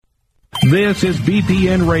This is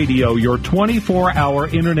BPN Radio, your 24-hour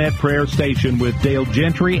internet prayer station with Dale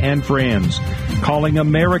Gentry and friends, calling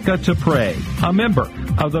America to pray, a member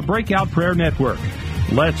of the Breakout Prayer Network.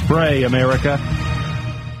 Let's pray, America.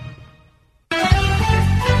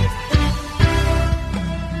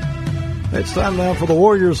 It's time now for the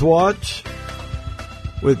Warriors Watch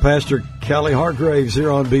with Pastor Callie Hargraves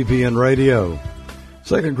here on BPN Radio.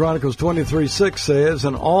 2 Chronicles 23:6 says,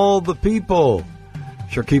 "And all the people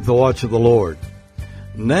shall keep the watch of the Lord."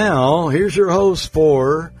 Now, here's your host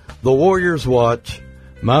for the Warriors Watch,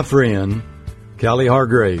 my friend, Callie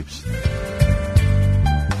Hargraves.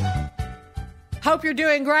 Hope you're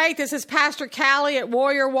doing great. This is Pastor Callie at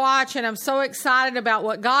Warrior Watch, and I'm so excited about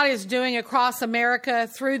what God is doing across America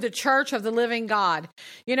through the Church of the Living God.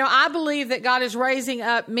 You know, I believe that God is raising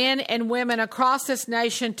up men and women across this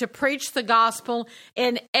nation to preach the gospel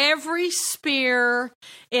in every sphere,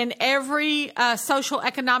 in every social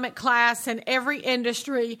economic class, in every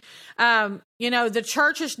industry. You know, the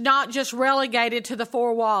church is not just relegated to the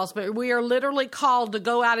four walls, but we are literally called to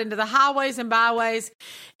go out into the highways and byways,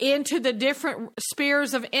 into the different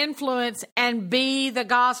spheres of influence and be the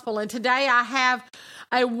gospel. And today I have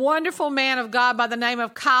a wonderful man of God by the name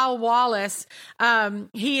of Kyle Wallace.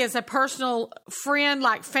 He is a personal friend,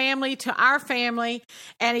 like family to our family,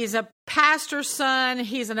 and he's a pastor's son.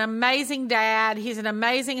 He's an amazing dad. He's an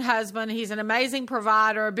amazing husband. He's an amazing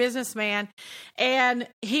provider, a businessman. And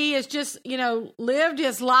he has just, you know, lived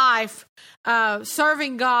his life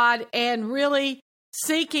serving God and really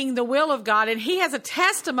seeking the will of God. And he has a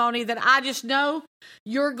testimony that I just know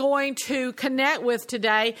you're going to connect with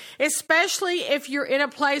today, especially if you're in a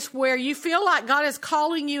place where you feel like God is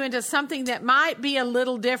calling you into something that might be a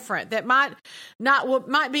little different, that might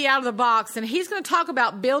be out of the box. And he's going to talk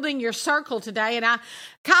about building your circle today. And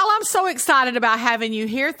Kyle, I'm so excited about having you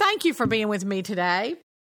here. Thank you for being with me today.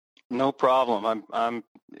 No problem. I'm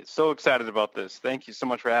so excited about this. Thank you so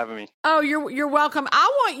much for having me. Oh, you're welcome. I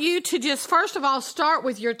want you to just first of all start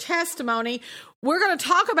with your testimony. We're going to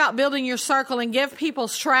talk about building your circle and give people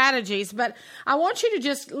strategies, but I want you to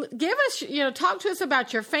just give us, you know, talk to us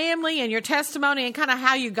about your family and your testimony and kind of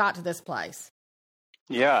how you got to this place.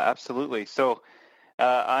 Yeah, absolutely. So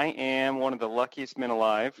I am one of the luckiest men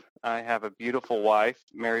alive. I have a beautiful wife,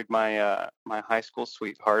 married my high school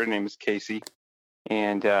sweetheart. Her name is Casey.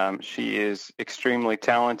 And she is extremely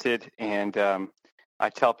talented, and I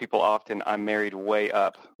tell people often I'm married way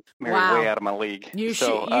out of my league. You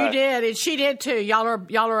did, and she did too. Y'all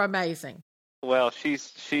are amazing. Well, she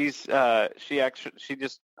just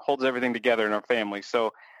holds everything together in our family.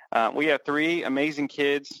 So we have three amazing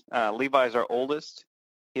kids. Levi's our oldest.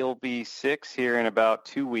 He'll be 6 here in about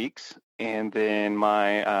 2 weeks, and then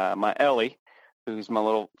my Ellie, who's my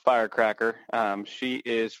little firecracker, she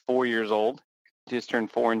is 4 years old. Just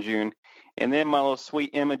turned 4 in June. And then my little sweet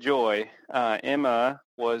Emma Joy. Emma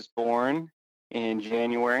was born in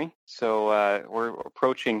January, so we're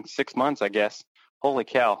approaching 6 months, I guess. Holy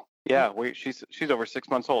cow. Yeah, she's over 6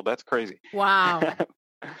 months old. That's crazy. Wow.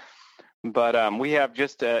 But we have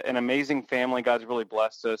just an amazing family. God's really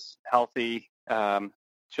blessed us, healthy.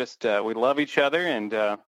 We love each other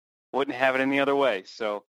and wouldn't have it any other way.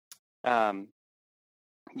 So, so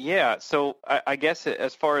I guess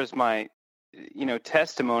as far as my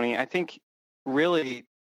testimony, I think really,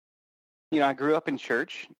 I grew up in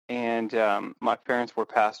church, and my parents were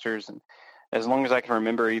pastors, and as long as I can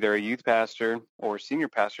remember, either a youth pastor or senior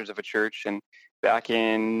pastors of a church. And back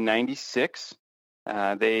in 96,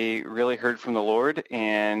 they really heard from the Lord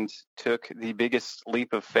and took the biggest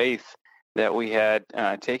leap of faith that we had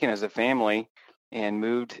taken as a family and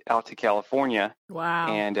moved out to California. Wow.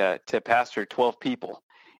 And to pastor 12 people.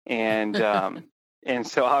 And and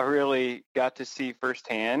so I really got to see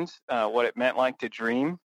firsthand what it meant like to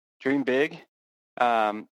dream big,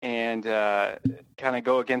 and kind of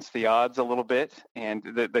go against the odds a little bit. And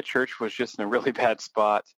the church was just in a really bad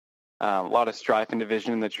spot, a lot of strife and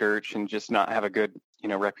division in the church, and just not have a good,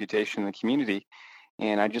 reputation in the community.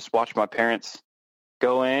 And I just watched my parents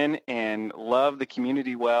go in and love the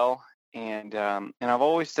community well. And I've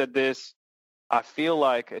always said this, I feel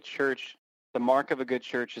like a church, the mark of a good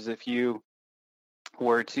church is if you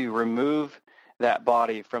were to remove that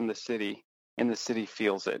body from the city and the city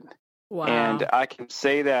feels it. Wow. And I can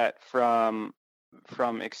say that from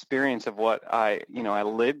experience of what I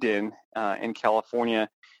lived in California.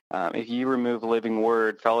 If you remove Living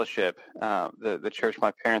Word Fellowship, the church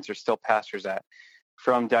my parents are still pastors at,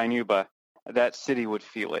 from Dinuba, that city would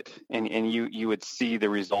feel it, and you would see the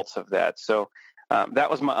results of that. So that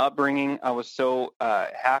was my upbringing. I was so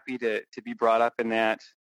happy to be brought up in that.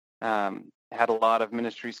 Had a lot of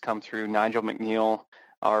ministries come through. Nigel McNeil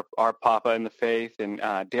our Papa in the faith, and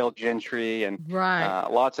Dale Gentry, and Right.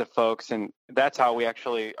 lots of folks, and that's how we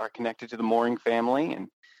actually are connected to the Mooring family.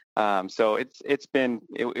 And so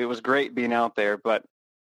it was great being out there. But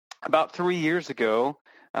about 3 years ago,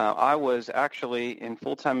 I was actually in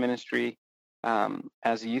full-time ministry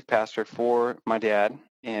as a youth pastor for my dad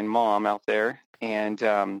and mom out there, and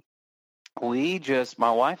my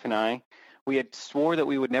wife and I, we had swore that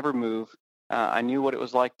we would never move. I knew what it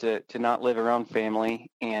was like to not live around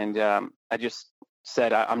family, and I just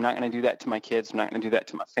said, I'm not going to do that to my kids. I'm not going to do that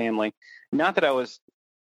to my family. Not that I was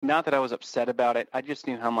upset about it. I just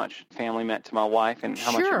knew how much family meant to my wife and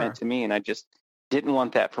how much it meant to me, and I just didn't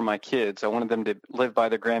want that for my kids. I wanted them to live by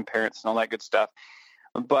their grandparents and all that good stuff.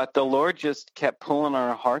 But the Lord just kept pulling on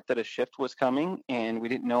our heart that a shift was coming, and we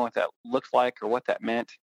didn't know what that looked like or what that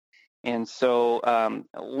meant. And so,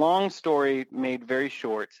 long story made very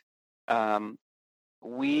short,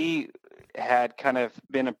 we had kind of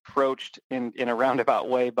been approached in a roundabout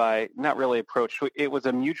way by, not really approached, it was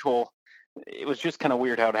just kind of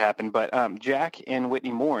weird how it happened. But Jack and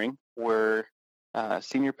Whitney Mooring were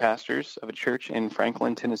senior pastors of a church in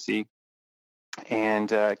Franklin, Tennessee. And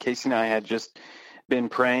Casey and I had just been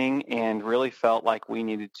praying and really felt like we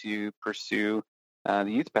needed to pursue the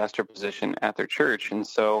youth pastor position at their church. And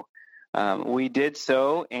so we did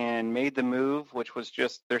so and made the move, which was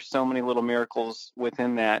just, there's so many little miracles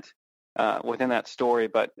within that story.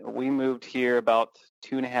 But we moved here about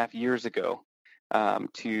 2.5 years ago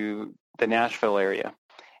to the Nashville area.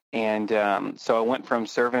 And so I went from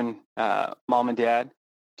serving mom and dad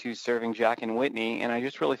to serving Jack and Whitney, and I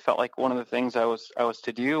just really felt like one of the things I was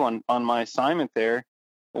to do on my assignment there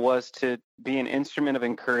was to be an instrument of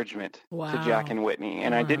encouragement to Jack and Whitney.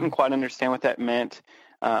 And I didn't quite understand what that meant,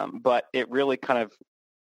 but it really kind of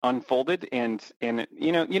unfolded. And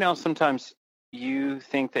sometimes you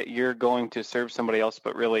think that you're going to serve somebody else,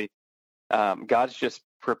 but really God's just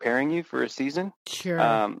preparing you for a season. Sure.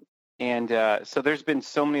 So there's been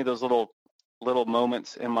so many of those little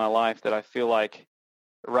moments in my life that I feel like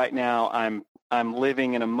right now I'm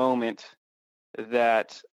living in a moment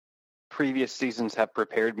that previous seasons have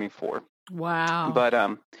prepared me for. Wow.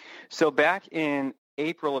 But so back in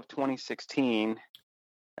April of 2016,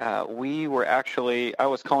 we were actually, I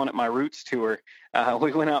was calling it my Roots tour.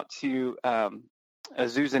 We went out to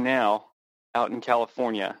Azusa Now out in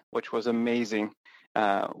California, which was amazing.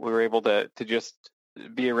 We were able to just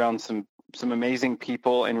be around some amazing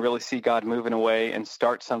people and really see God moving away and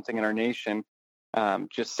start something in our nation,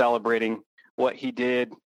 just celebrating what he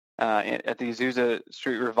did at the Azusa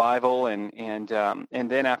Street Revival. And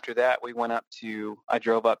then after that, I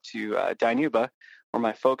drove up to Dinuba, where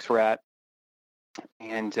my folks were at,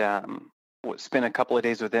 and spent a couple of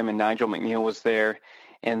days with them, and Nigel McNeil was there,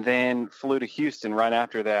 and then flew to Houston right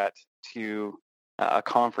after that to a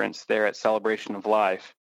conference there at Celebration of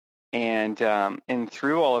Life. And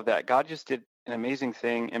through all of that, God just did an amazing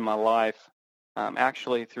thing in my life,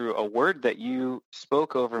 actually through a word that you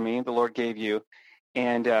spoke over me, the Lord gave you.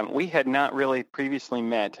 And we had not really previously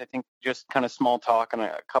met. I think just kind of small talk in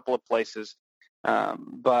a couple of places.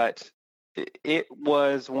 But it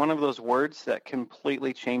was one of those words that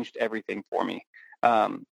completely changed everything for me.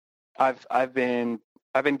 I've been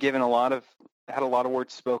given had a lot of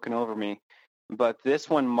words spoken over me, but this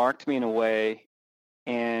one marked me in a way.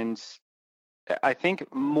 And I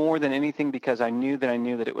think more than anything, because I knew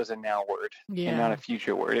that it was a now word and not a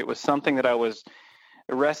future word. It was something that I was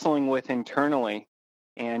wrestling with internally,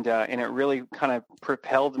 and it really kind of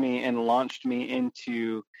propelled me and launched me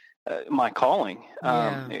into my calling.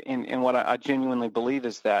 And what I genuinely believe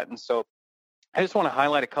is that. And so I just want to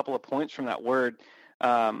highlight a couple of points from that word.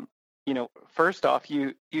 First off,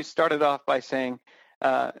 you started off by saying,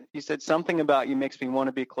 you said something about you makes me want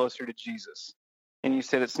to be closer to Jesus. And you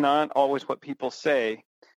said it's not always what people say,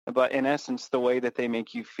 but in essence, the way that they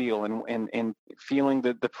make you feel and feeling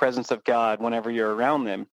the presence of God whenever you're around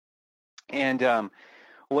them. And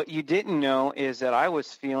what you didn't know is that I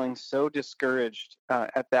was feeling so discouraged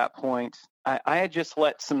at that point. I had just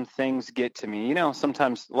let some things get to me.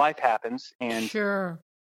 Sometimes life happens, and sure,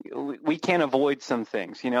 we can't avoid some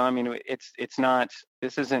things. It's not.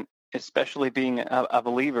 This isn't. Especially being a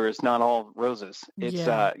believer is not all roses. It's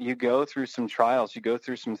you go through some trials, you go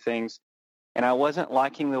through some things, and I wasn't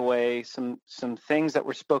liking the way some things that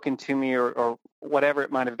were spoken to me or whatever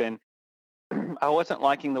it might have been. I wasn't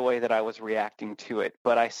liking the way that I was reacting to it,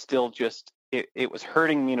 but I still just it was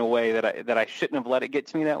hurting me in a way that I shouldn't have let it get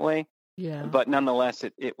to me that way. Yeah. But nonetheless,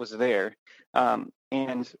 it was there.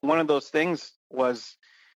 And one of those things was,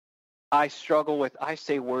 I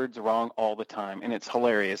say words wrong all the time, and it's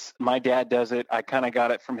hilarious. My dad does it. I kind of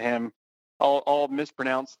got it from him. all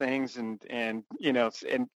mispronounce things and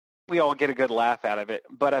we all get a good laugh out of it.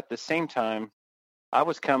 But at the same time, I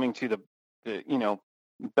was coming to the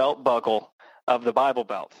belt buckle of the Bible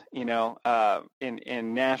Belt,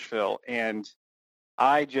 in Nashville, and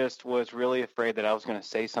I just was really afraid that I was going to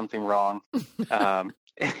say something wrong,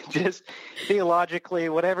 just theologically,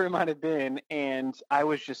 whatever it might have been, and I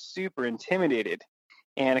was just super intimidated.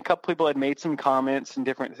 And a couple people had made some comments and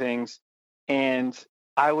different things, and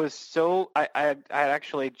I was I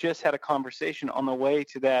actually just had a conversation on the way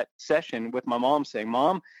to that session with my mom, saying,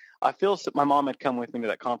 "Mom, my mom had come with me to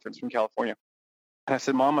that conference from California. And I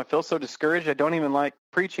said, Mom, I feel so discouraged. I don't even like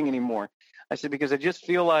preaching anymore. I said, because I just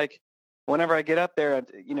feel like whenever I get up there,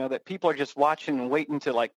 that people are just watching and waiting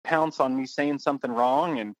to like pounce on me saying something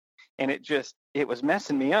wrong. And it was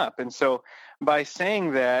messing me up. And so by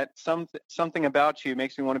saying that, something about you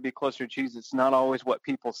makes me want to be closer to Jesus. It's not always what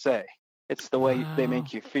people say. It's the way they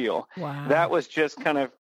make you feel. Wow. That was just kind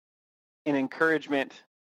of an encouragement,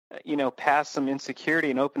 past some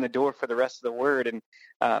insecurity and open the door for the rest of the word. And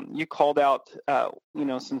you called out,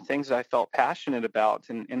 some things that I felt passionate about,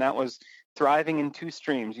 and that was thriving in two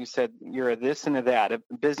streams. You said you're a this and a that, a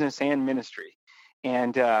business and ministry.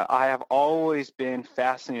 And I have always been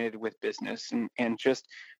fascinated with business and just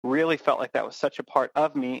really felt like that was such a part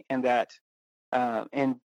of me, and that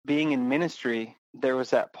and being in ministry, there was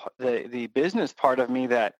that the business part of me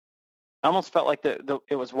that I almost felt like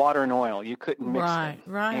it was water and oil. You couldn't mix them.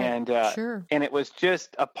 Right. And sure. And it was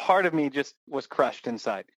just a part of me just was crushed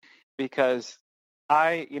inside, because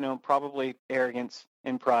I, probably arrogance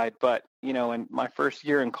and pride, but in my first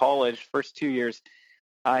year in college, first 2 years,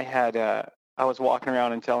 I was walking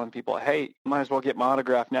around and telling people, "Hey, might as well get my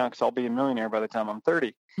autograph now because I'll be a millionaire by the time I'm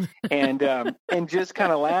 30." And just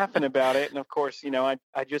kind of laughing about it. And of course, I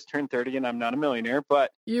just turned 30 and I'm not a millionaire,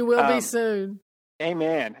 but you will be soon.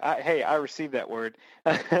 Amen. I received that word.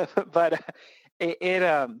 But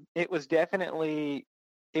it was definitely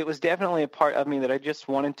a part of me that I just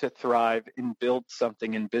wanted to thrive and build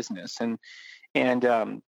something in business. And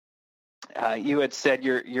you had said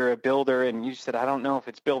you're a builder, and you said, I don't know if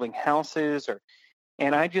it's building houses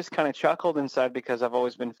and I just kind of chuckled inside, because I've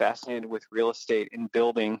always been fascinated with real estate and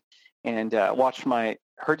building, and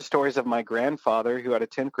heard stories of my grandfather, who had a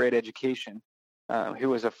 10th grade education, who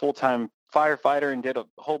was a full-time firefighter and did a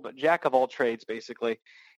whole jack of all trades basically.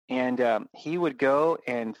 And he would go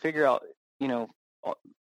and figure out,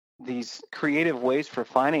 these creative ways for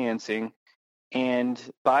financing and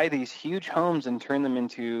buy these huge homes and turn them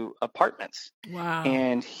into apartments. Wow.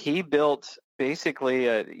 And he built basically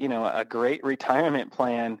a great retirement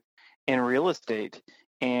plan in real estate,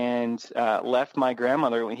 and left my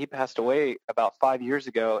grandmother, when he passed away about 5 years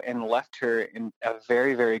ago, and left her in a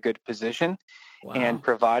very, very good position. Wow. And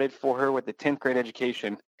provided for her with a 10th grade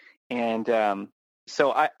education. And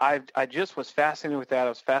so I just was fascinated with that. I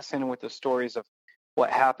was fascinated with the stories of what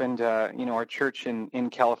happened. Our church in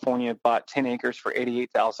California bought 10 acres for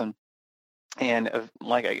 $88,000. And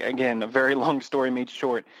a very long story made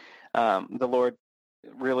short, the Lord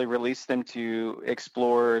really released them to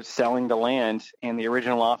explore selling the land, and the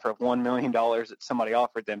original offer of $1 million that somebody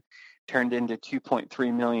offered them turned into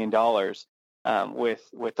 $2.3 million.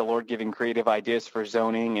 With the Lord giving creative ideas for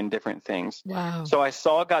zoning and different things. Wow. So I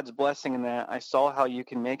saw God's blessing in that. I saw how you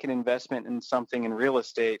can make an investment in something in real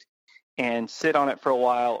estate and sit on it for a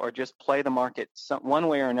while, or just play the market one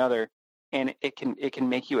way or another, and it can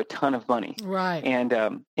make you a ton of money. Right.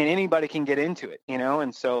 And anybody can get into it,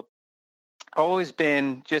 and so I've always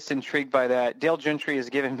been just intrigued by that. Dale Gentry has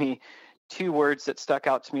given me two words that stuck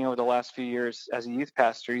out to me over the last few years as a youth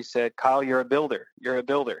pastor. He said, "Kyle, you're a builder. You're a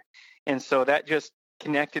builder." And so that just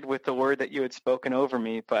connected with the word that you had spoken over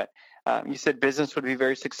me. But you said business would be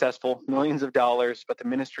very successful, millions of dollars, but the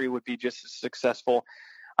ministry would be just as successful.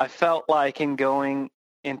 I felt like in going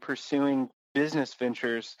and pursuing business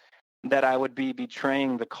ventures that I would be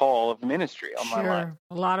betraying the call of ministry on my life.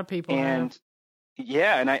 A lot of people and have.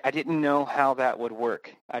 Yeah, and I didn't know how that would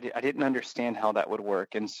work. I didn't understand how that would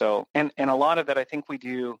work. And so, and a lot of that, I think we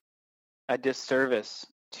do a disservice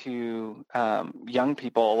to young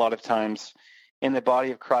people a lot of times in the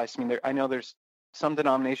body of Christ. I mean, I know there's some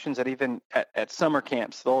denominations that even at summer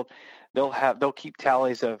camps, they'll keep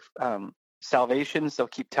tallies of salvations. They'll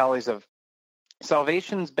keep tallies of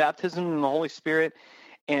salvations, baptism in the Holy Spirit,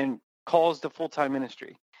 and calls to full-time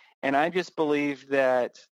ministry. And I just believe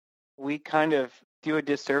that we kind of do a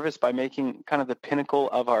disservice by making kind of the pinnacle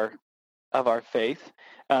of our faith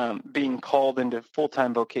being called into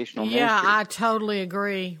full-time vocational ministry. Yeah, I totally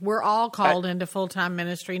agree. We're all called into full-time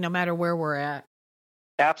ministry no matter where we're at.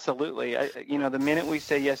 Absolutely. The minute we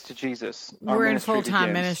say yes to Jesus, we're in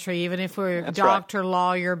full-time ministry. Even if we're That's doctor, right.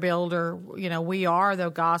 lawyer, builder, we are the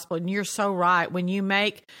gospel. And you're so right. When you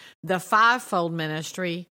make the fivefold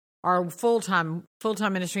ministry or full-time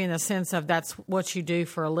ministry in the sense of that's what you do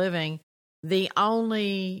for a living, the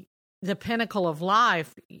pinnacle of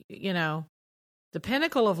life, the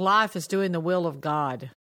pinnacle of life is doing the will of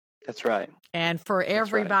God. That's right. And for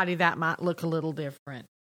everybody, that might look a little different.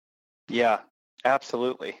 Yeah,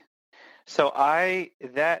 absolutely. So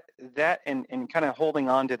that and kind of holding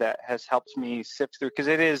on to that has helped me sift through, because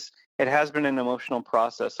it has been an emotional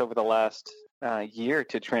process over the last year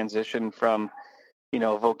to transition from,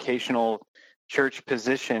 a vocational church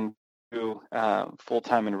position to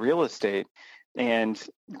full-time in real estate, and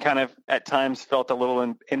kind of at times felt a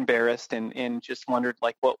little embarrassed and just wondered,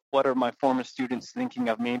 like, what are my former students thinking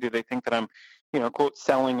of me? Do they think that I'm, quote,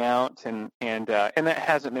 selling out? And that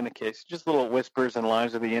hasn't been the case. Just little whispers and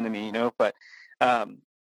lies of the enemy, but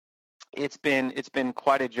it's been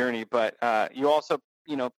quite a journey. But you also,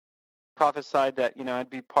 prophesied that, I'd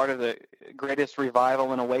be part of the greatest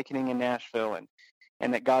revival and awakening in Nashville,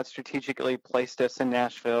 and that God strategically placed us in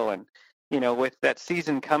Nashville. And with that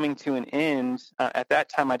season coming to an end, at that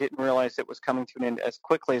time I didn't realize it was coming to an end as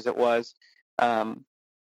quickly as it was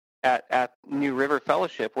at New River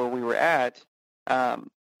Fellowship, where we were at.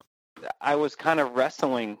 I was kind of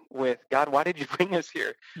wrestling with, God, why did you bring us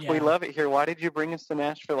here? Yeah. We love it here. Why did you bring us to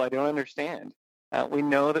Nashville? I don't understand. We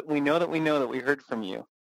know that we heard from you,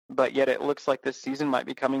 but yet it looks like this season might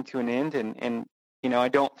be coming to an end, and I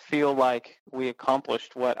don't feel like we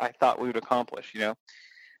accomplished what I thought we would accomplish.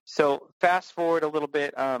 So fast forward a little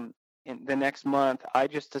bit, in the next month, I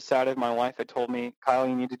just decided, my wife had told me, Kyle,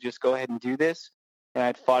 you need to just go ahead and do this. And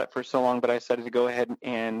I'd fought it for so long, but I decided to go ahead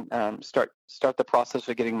and start the process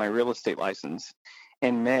of getting my real estate license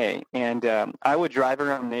in May. And I would drive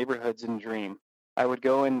around neighborhoods and dream. I would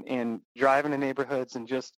go and drive into neighborhoods and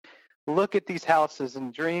just look at these houses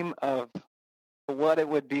and dream of what it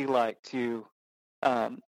would be like to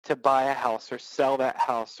buy a house or sell that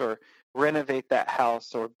house or renovate that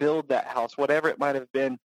house or build that house, whatever it might have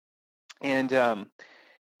been. And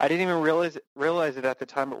I didn't even realize it at the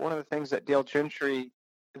time, but one of the things that Dale Gentry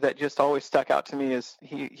that just always stuck out to me is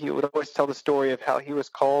he would always tell the story of how he was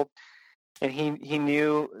called, and he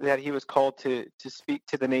knew that he was called to speak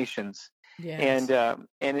to the nations. Yes.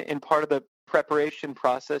 And in part of the preparation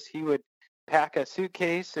process, he would pack a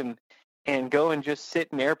suitcase and go and just sit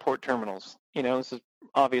in airport terminals. This is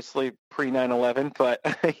obviously pre 9/11, but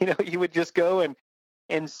he would just go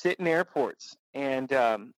and sit in airports and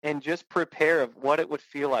just prepare of what it would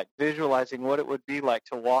feel like, visualizing what it would be like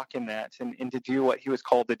to walk in that and to do what he was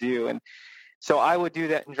called to do. And so I would do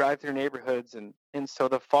that and drive through neighborhoods. And so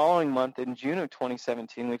the following month, in June of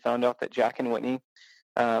 2017, we found out that Jack and Whitney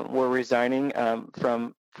were resigning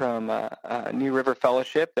from New River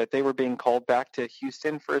Fellowship, that they were being called back to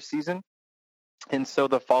Houston for a season. And so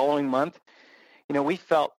the following month, we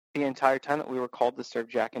felt the entire time that we were called to serve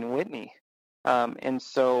Jack and Whitney. And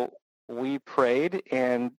so we prayed,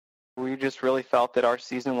 and we just really felt that our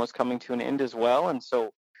season was coming to an end as well. And so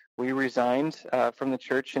we resigned from the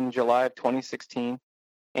church in July of 2016.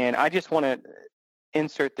 And I just want to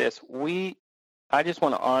insert this. I just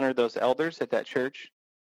want to honor those elders at that church.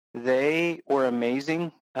 They were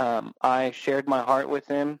amazing. I shared my heart with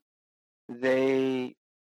them. They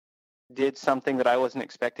did something that I wasn't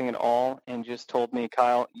expecting at all, and just told me,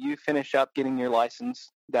 Kyle, you finish up getting your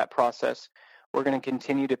license, that process. We're going to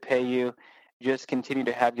continue to pay you. Just continue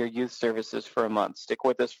to have your youth services for a month. Stick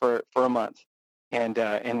with us for a month, and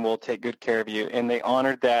we'll take good care of you. And they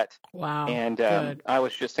honored that. Wow. And I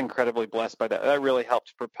was just incredibly blessed by that. That really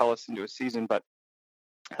helped propel us into a season, but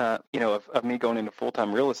of me going into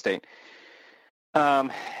full-time real estate.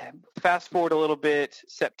 Fast forward a little bit,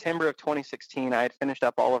 September of 2016, I had finished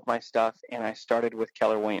up all of my stuff, and I started with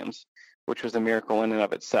Keller Williams, which was a miracle in and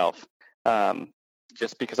of itself.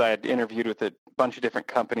 Just because I had interviewed with a bunch of different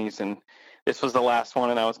companies, and this was the last one,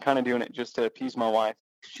 and I was kind of doing it just to appease my wife.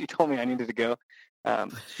 She told me I needed to go.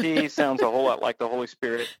 She sounds a whole lot like the Holy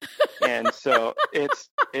Spirit, and so it's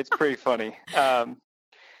pretty funny.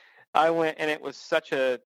 I went, and it was such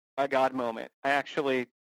a God moment. I actually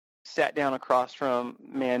sat down across from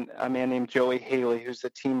a man named Joey Haley, who's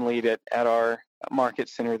the team lead at our market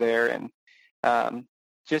center there, and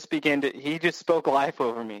he just spoke life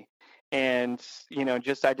over me, and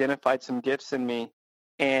just identified some gifts in me,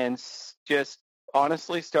 and just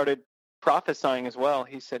honestly started prophesying as well.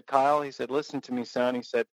 He said, Kyle, he said, listen to me, son. He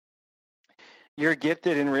said, you're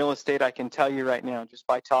gifted in real estate, I can tell you right now, just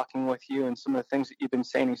by talking with you and some of the things that you've been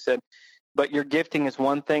saying. He said, but your gifting is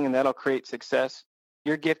one thing, and that'll create success.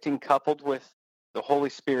 your gifting coupled with the Holy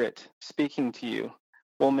Spirit speaking to you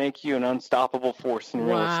will make you an unstoppable force in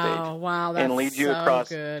real estate. Wow, that's and lead you so across.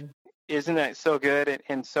 good. Isn't that so good?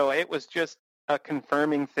 And so it was just a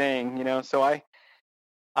confirming thing, you know. So I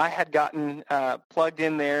had gotten plugged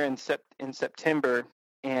in there in September,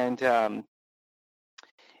 and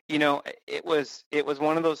you know, it was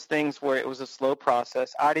one of those things where it was a slow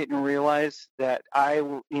process. I didn't realize that I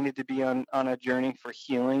needed to be on a journey for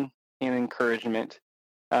healing and encouragement.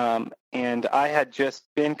 And I had just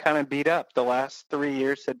been kind of beat up. The last 3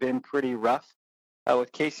 years had been pretty rough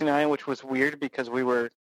with Casey and I, which was weird because we were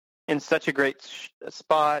in such a great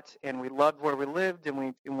spot, and we loved where we lived, and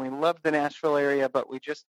we loved the Nashville area, but we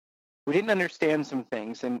didn't understand some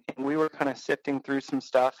things, and we were kind of sifting through some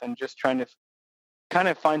stuff and just trying to kind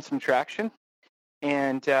of find some traction.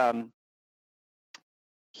 And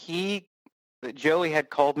Joey had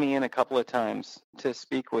called me in a couple of times to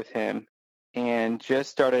speak with him, and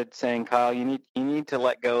just started saying, Kyle, you need to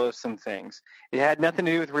let go of some things. It had nothing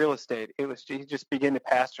to do with real estate. He just began to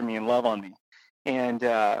pastor me and love on me.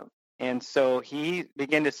 And so he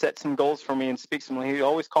began to set some goals for me and speak some. He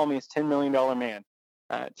always called me his $10 million man.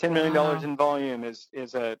 $10 million in volume is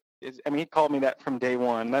I mean, he called me that from day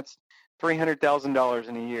one. That's $300,000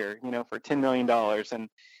 in a year, you know, for $10 million.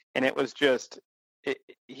 And it was just,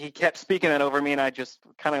 he kept speaking that over me, and I just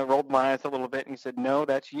kind of rolled my eyes a little bit, and he said, no,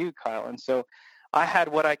 that's you, Kyle. And so I had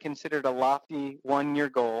what I considered a lofty 1-year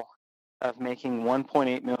goal of making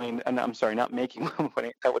 $1.8 million. And I'm sorry, not making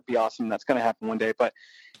 1.8. That would be awesome. That's going to happen one day. But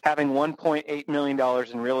having $1.8 million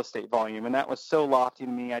in real estate volume, and that was so lofty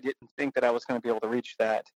to me, I didn't think that I was going to be able to reach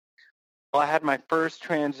that. Well, I had my first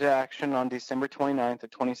transaction on December 29th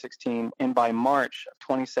of 2016, and by March of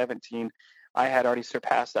 2017, I had already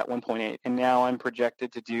surpassed that 1.8, and now I'm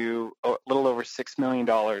projected to do a little over $6 million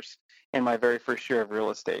in my very first year of real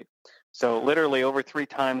estate. So literally over 3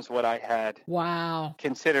 times what I had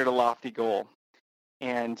considered a lofty goal.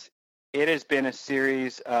 And it has been a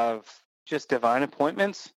series of just divine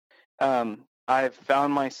appointments. I've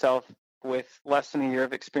found myself with less than a year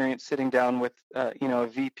of experience sitting down with, a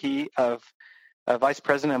VP of a vice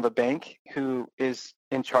president of a bank who is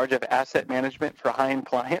in charge of asset management for high-end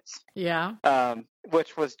clients. Yeah.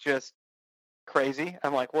 Which was just crazy.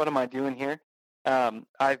 I'm like, what am I doing here?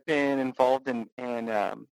 I've been involved in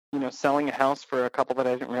selling a house for a couple that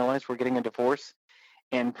I didn't realize were getting a divorce,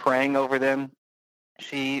 and praying over them.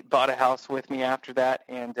 She bought a house with me after that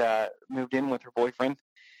and moved in with her boyfriend.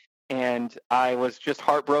 And I was just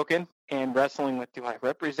heartbroken and wrestling with, do I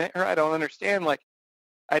represent her? I don't understand. Like,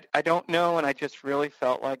 I don't know. And I just really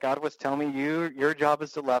felt like God was telling me, your job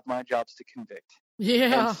is to love, my job's to convict.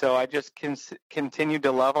 Yeah. And so I just continued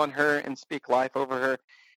to love on her and speak life over her.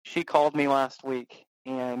 She called me last week,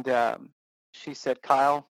 and she said,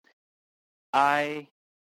 Kyle, I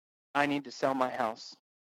need to sell my house.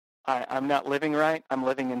 I'm not living right. I'm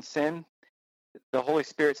living in sin. The Holy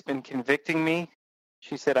Spirit's been convicting me.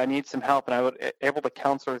 She said, I need some help, and I was able to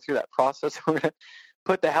counsel her through that process. We're going to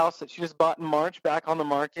put the house that she just bought in March back on the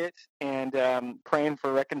market, and praying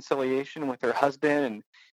for reconciliation with her husband, and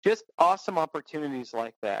just awesome opportunities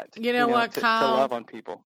like that. You know what, Kyle? To love on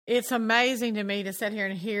people. It's amazing to me to sit here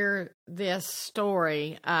and hear this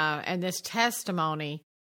story and this testimony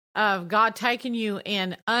of God taking you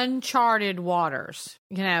in uncharted waters.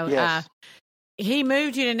 You know, yes. He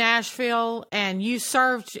moved you to Nashville, and you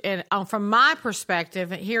served, and from my perspective,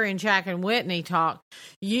 hearing Jack and Whitney talk,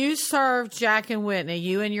 you served Jack and Whitney,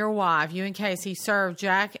 you and your wife, you and Casey served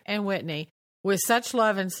Jack and Whitney with such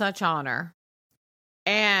love and such honor.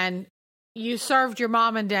 And you served your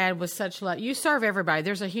mom and dad with such love. You serve everybody.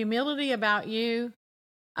 There's a humility about you,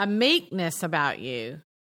 a meekness about you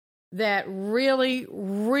that really,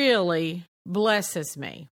 really blesses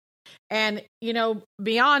me. And, you know,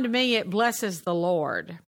 beyond me, it blesses the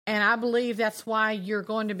Lord. And I believe that's why you're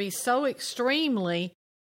going to be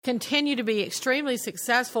continue to be extremely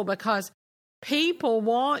successful, because people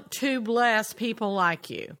want to bless people like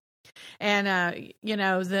you. And,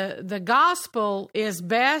 the gospel is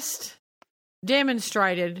best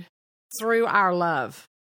demonstrated through our love.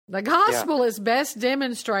 The gospel is best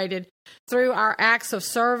demonstrated through our acts of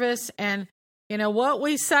service. And, you know, what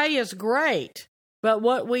we say is great, but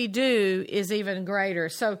what we do is even greater.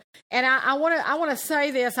 So, and I want to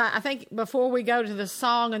say this. I think before we go to the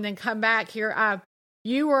song and then come back here,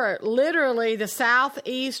 you were literally the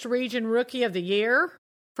Southeast Region Rookie of the Year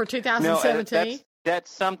for 2017. No,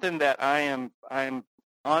 that's something that I'm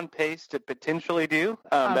on pace to potentially do.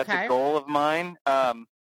 That's a goal of mine.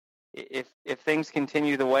 If things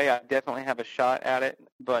continue the way, I definitely have a shot at it.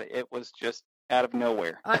 But it was just out of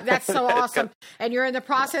nowhere. That's so awesome. And you're in the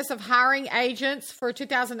process of hiring agents for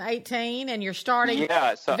 2018, and you're starting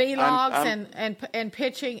vlogs and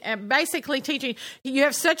pitching and basically teaching. You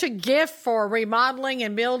have such a gift for remodeling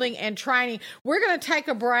and building and training. We're going to take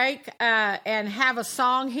a break and have a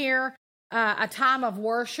song here, a time of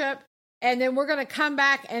worship, and then we're going to come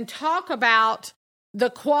back and talk about the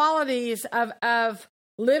qualities of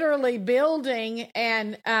literally building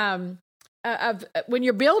and of when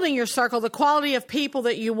you're building your circle, the quality of people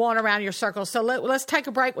that you want around your circle. So let's take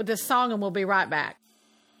a break with this song, and we'll be right back.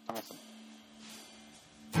 Awesome.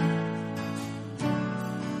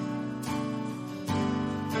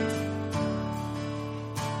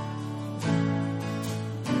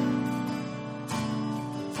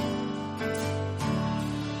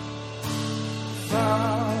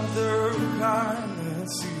 Father of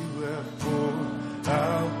kindness, you have poured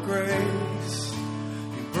out grace.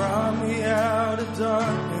 You brought me out of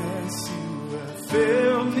darkness. You have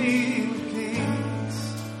filled me with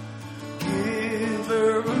peace.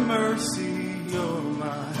 Giver of mercy, you're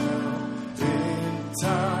my help in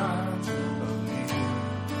time of need.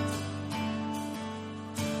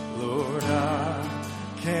 Lord, I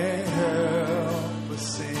can't help but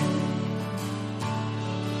sing.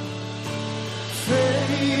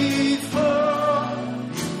 Faithful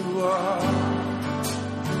you are,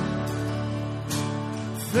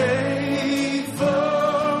 faithful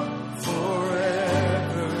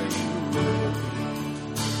forever you will be,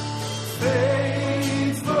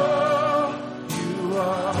 faithful you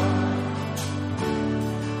are,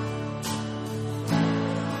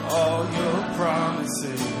 all your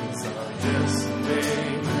promises are yes and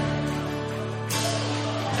amen,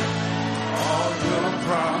 all your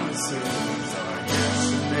promises.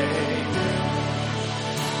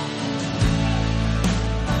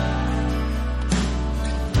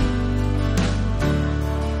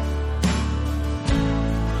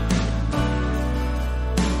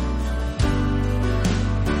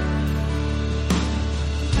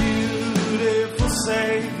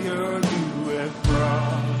 Savior, you have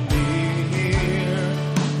brought me here.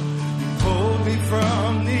 You pulled me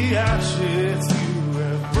from the ashes. You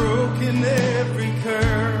have broken every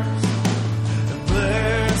curse. And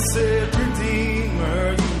blessed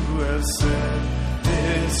Redeemer, you have set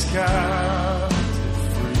this captive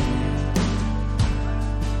free.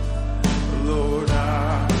 Lord,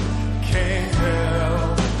 I can't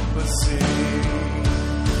help but sing.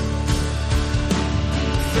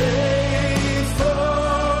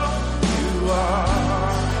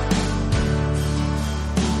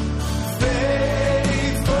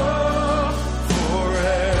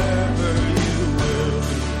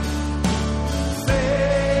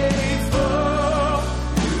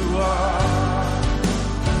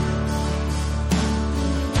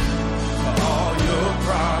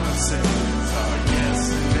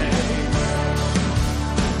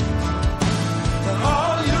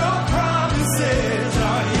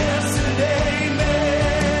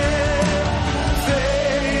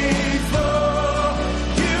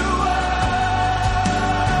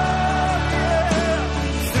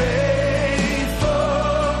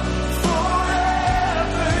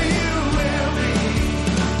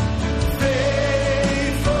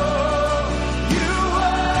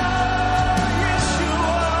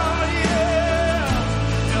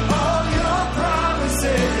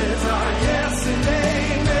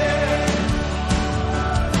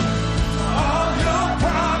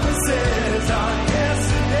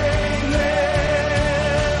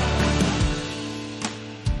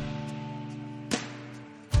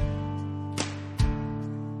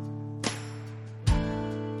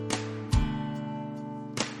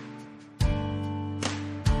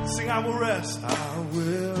 I will rest. I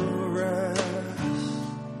will rest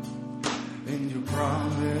in your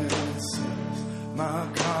promises. My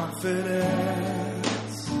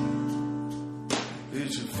confidence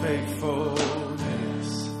is your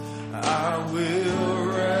faithfulness. I will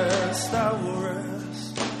rest. I will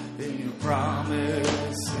rest in your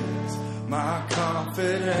promises. My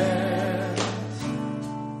confidence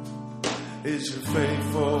is your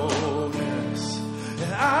faithfulness.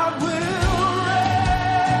 And I will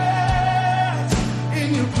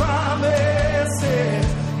promises,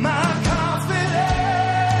 my confidence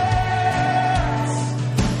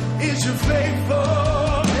is your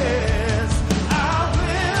faithfulness. I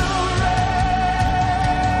will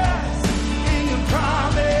rest in your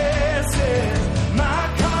promises. My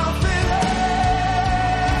confidence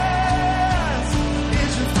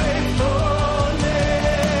is your faithfulness.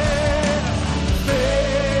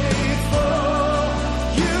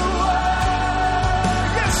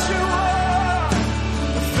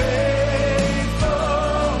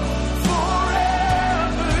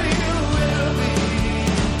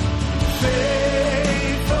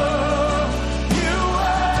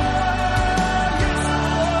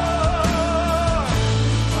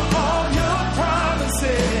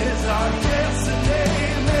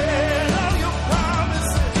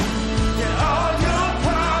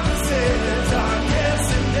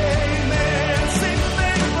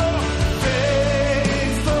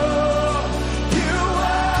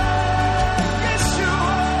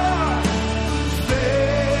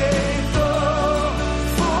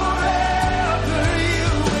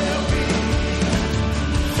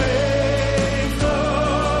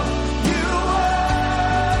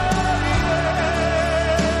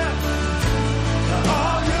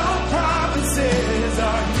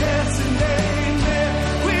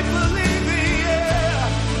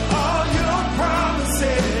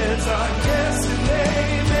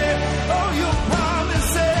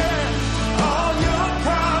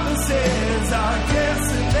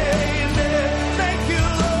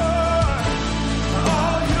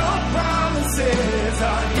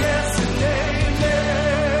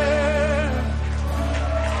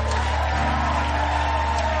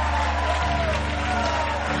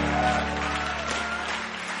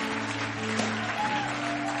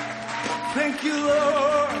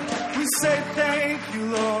 thank you,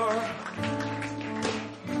 Lord.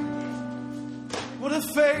 What a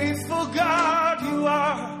faithful God you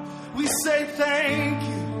are. We say thank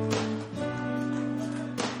you.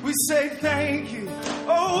 We say thank you.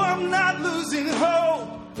 Oh, I'm not losing hope,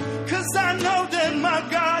 'cause I know that my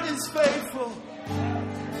God is faithful.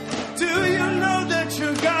 Do you know that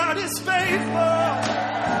your God is faithful?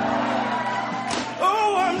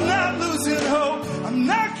 Oh, I'm not losing hope. I'm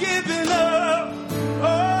not giving up.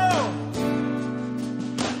 Oh,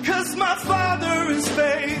 'cause my Father is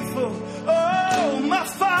faithful. Oh, my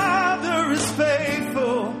Father is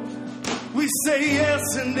faithful. We say yes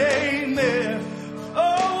and amen.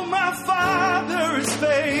 Oh, my Father is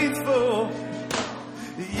faithful.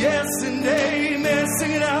 Yes and amen.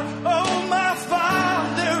 Sing it out. Oh, my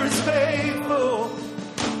Father is faithful.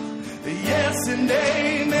 Yes and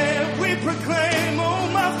amen. We proclaim, oh,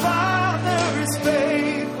 my Father is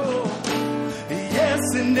faithful. Yes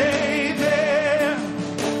and amen.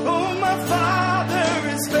 Oh, my Father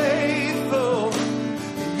is faithful.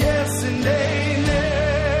 Yes and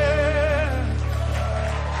amen.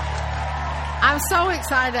 I'm so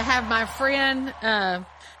excited to have my friend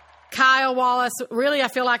Kyle Wallace. Really, I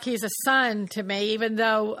feel like he's a son to me, even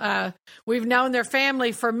though we've known their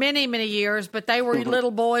family for many, many years, but they were little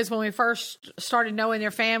boys when we first started knowing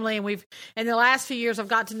their family. And in the last few years, I've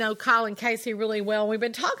got to know Kyle and Casey really well. We've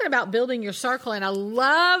been talking about building your circle, and I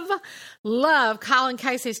love Kyle and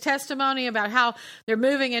Casey's testimony about how they're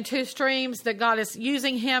moving in two streams, that God is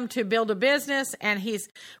using him to build a business, and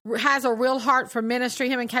has a real heart for ministry.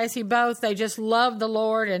 Him and Casey both, they just love the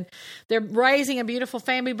Lord, and they're raising a beautiful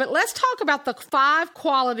family. But let's talk about the 5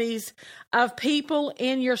 qualities of people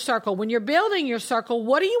in your circle. When you're building your circle,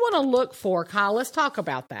 what do you want to look for, Kyle? Let's talk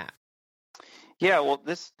about that. Yeah, well,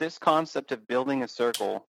 this concept of building a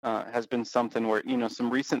circle has been something where,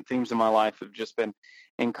 some recent themes in my life have just been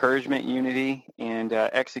encouragement, unity, and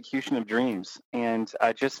execution of dreams. And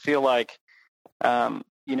I just feel like,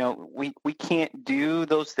 we can't do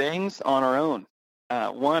those things on our own.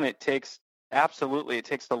 One, it takes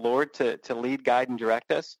the Lord to lead, guide, and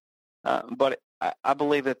direct us. But I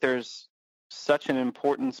believe that there's such an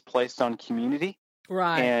importance placed on community,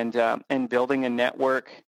 right? And building a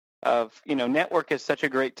network of, network is such a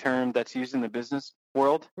great term that's used in the business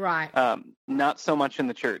world, right? Not so much in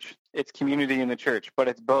the church. It's community in the church, but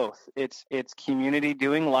it's both. It's community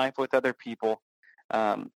doing life with other people,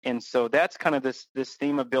 and so that's kind of this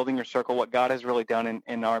theme of building your circle. What God has really done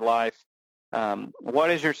in our life. What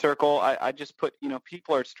is your circle? I just put,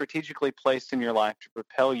 people are strategically placed in your life to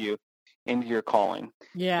propel you into your calling.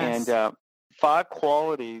 Yes. And 5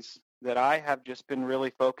 qualities that I have just been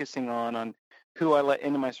really focusing on who I let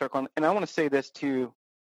into my circle. And I want to say this too,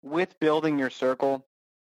 with building your circle,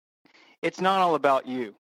 it's not all about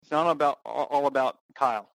you. It's not all about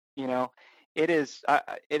Kyle. It is.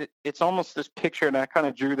 It's almost this picture, and I kind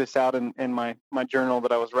of drew this out in my journal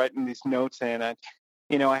that I was writing these notes in.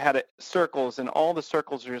 I had circles, and all the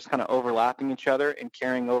circles are just kind of overlapping each other and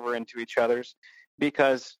carrying over into each other's,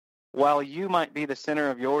 because while you might be the center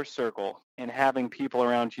of your circle and having people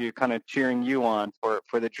around you kind of cheering you on for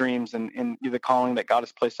the dreams and the calling that God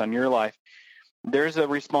has placed on your life, there's a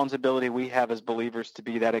responsibility we have as believers to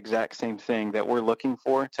be that exact same thing that we're looking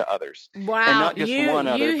for to others. Wow. And not just one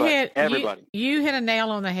other, but everybody. You hit a nail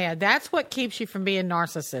on the head. That's what keeps you from being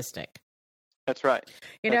narcissistic. That's right.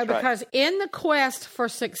 Because in the quest for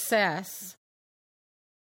success,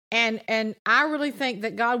 and I really think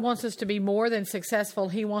that God wants us to be more than successful.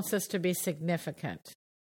 He wants us to be significant.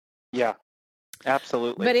 Yeah,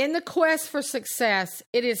 absolutely. But in the quest for success,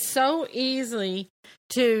 it is so easy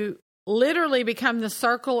to literally become the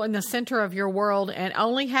circle in the center of your world and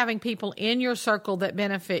only having people in your circle that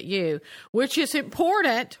benefit you, which is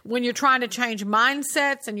important when you're trying to change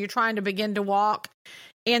mindsets and you're trying to begin to walk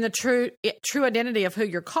in the true identity of who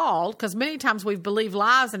you're called, because many times we've believed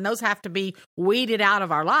lies and those have to be weeded out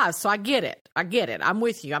of our lives. So I get it. I'm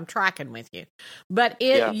with you. I'm tracking with you. But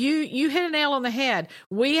you hit a nail on the head.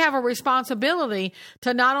 We have a responsibility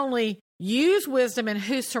to not only use wisdom in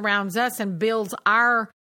who surrounds us and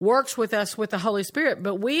works with us with the Holy Spirit,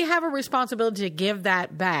 but we have a responsibility to give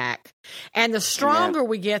that back. And the stronger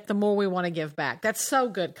we get, the more we want to give back. That's so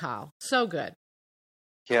good, Kyle. So good.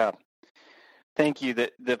 Yeah. Thank you.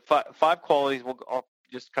 The 5 qualities, I'll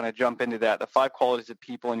just kind of jump into that. The 5 qualities of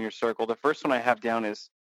people in your circle. The first one I have down is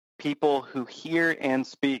people who hear and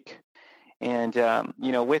speak. And,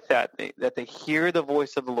 with that they hear the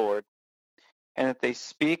voice of the Lord and that they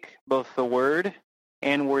speak both the word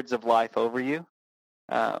and words of life over you.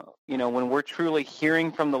 When we're truly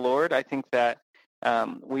hearing from the Lord, I think that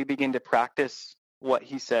we begin to practice what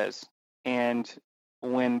he says. And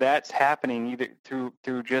when that's happening, either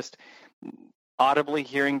through just audibly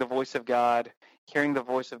hearing the voice of God, hearing the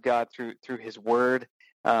voice of God through His Word,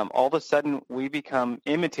 all of a sudden we become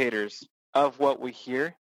imitators of what we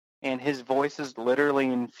hear, and His voice is literally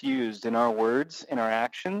infused in our words, in our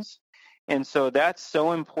actions. And so that's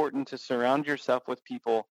so important, to surround yourself with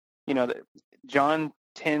people. John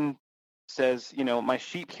 10 says, my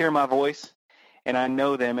sheep hear my voice, and I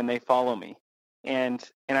know them, and they follow me. And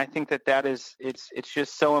I think that is, it's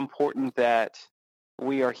just so important that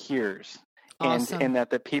we are hearers. Awesome. And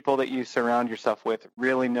that the people that you surround yourself with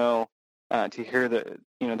really know to hear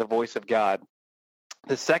the voice of God.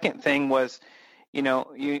 The second thing was, we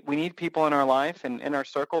need people in our life and in our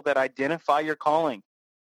circle that identify your calling,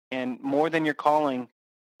 and more than your calling.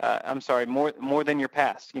 More than your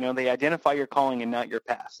past. They identify your calling and not your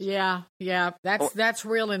past. Yeah. That's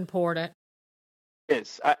real important. It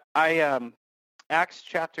is. Acts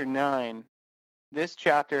chapter 9. This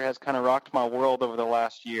chapter has kind of rocked my world over the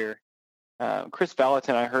last year. Chris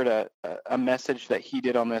Valentin, I heard a message that he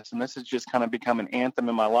did on this, and this has just kind of become an anthem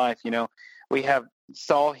in my life. We have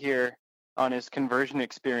Saul here on his conversion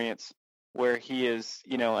experience, where he is,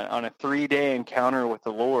 on a 3-day encounter with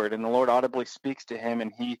the Lord, and the Lord audibly speaks to him,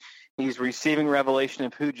 and he's receiving revelation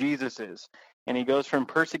of who Jesus is. And he goes from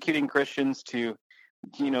persecuting Christians to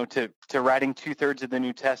writing 2/3 of the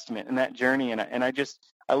New Testament in that journey. And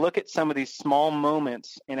I look at some of these small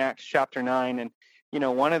moments in Acts chapter 9, and,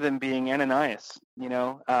 one of them being Ananias,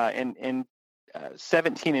 in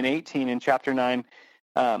 17 and 18 in chapter 9,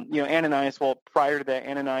 Ananias, prior to that,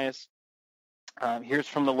 Ananias hears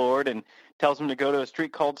from the Lord and tells him to go to a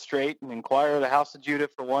street called Straight and inquire of the house of Judah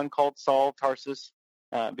for one called Saul of Tarsus,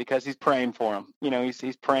 because he's praying for him.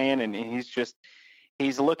 He's praying, and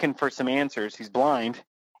he's looking for some answers. He's blind.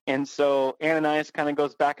 And so Ananias kind of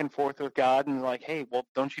goes back and forth with God and like, hey, well,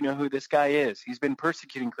 don't you know who this guy is? He's been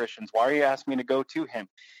persecuting Christians. Why are you asking me to go to him?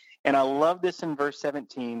 And I love this in verse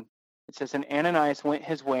 17. It says, and Ananias went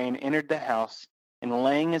his way and entered the house, and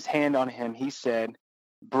laying his hand on him, he said,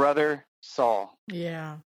 Brother Saul.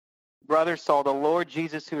 Yeah. Brother Saul, the Lord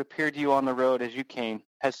Jesus, who appeared to you on the road as you came,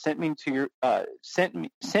 has sent me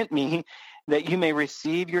that you may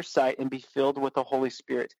receive your sight and be filled with the Holy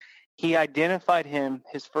Spirit. He identified him.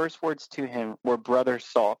 His first words to him were Brother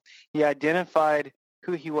Saul. He identified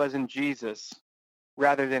who he was in Jesus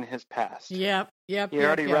rather than his past. Yep. He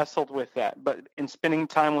already wrestled with that, but in spending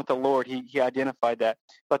time with the Lord, he identified that.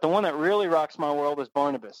 But the one that really rocks my world is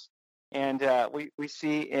Barnabas. And we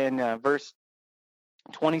see in verse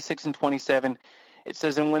 26 and 27, it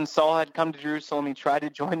says, and when Saul had come to Jerusalem, he tried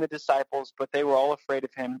to join the disciples, but they were all afraid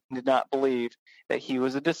of him and did not believe that he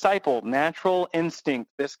was a disciple. Natural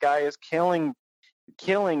instinct. This guy is killing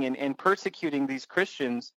and persecuting these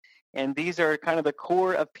Christians, and these are kind of the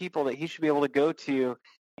core of people that he should be able to go to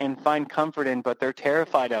and find comfort in, but they're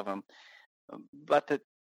terrified of him. But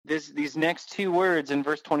these next two words in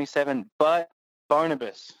verse 27, but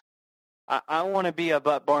Barnabas. I want to be a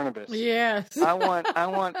but Barnabas. Yes. I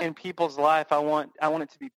want in people's life, I want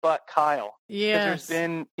it to be but Kyle. Yes. Because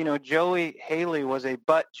there's been, Joey Haley was a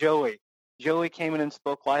but Joey. Joey came in and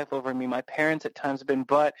spoke life over me. My parents at times have been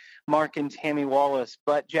but Mark and Tammy Wallace,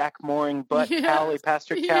 but Jack Mooring, but Callie,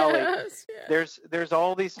 Pastor Callie. Yes. There's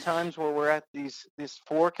all these times where we're at this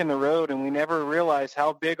fork in the road, and we never realize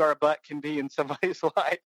how big our butt can be in somebody's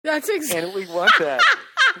life. That's exactly. And we want that.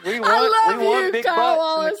 We want big Kyle butts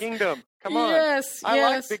Wallace. in the kingdom. Come on. Yes. I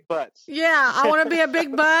like big butts. Yeah, I want to be a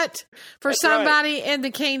big butt for That's somebody in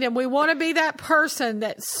the kingdom. We want to be that person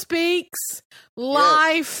that speaks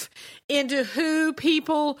life into who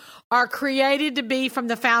people are created to be from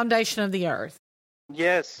the foundation of the earth.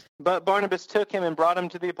 Yes, but Barnabas took him and brought him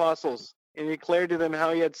to the apostles, and he declared to them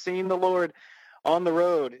how he had seen the Lord on the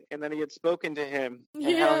road, and that he had spoken to him,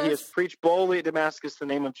 and how he has preached boldly at Damascus the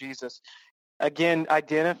name of Jesus. Again,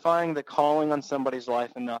 identifying the calling on somebody's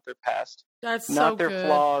life and not their past. That's not so their good.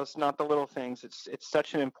 flaws, not the little things. It's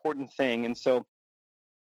such an important thing. And so,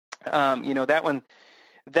 that one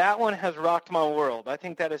has rocked my world. I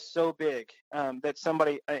think that is so big that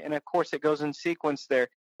somebody, and of course it goes in sequence there,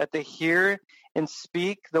 that they hear and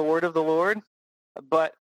speak the word of the Lord,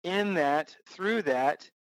 but in that, through that,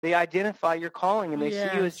 they identify your calling, and they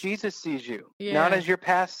see you as Jesus sees you, not as your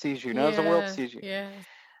past sees you, not as the world sees you. Yes.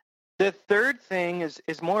 The third thing is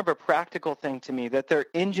more of a practical thing to me, that they're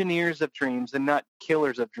engineers of dreams and not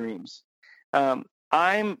killers of dreams.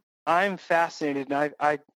 I'm fascinated, and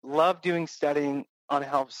I love studying on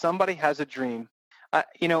how somebody has a dream.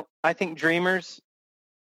 I think dreamers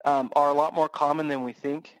are a lot more common than we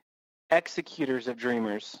think. executors of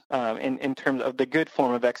dreamers, in terms of the good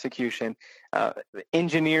form of execution.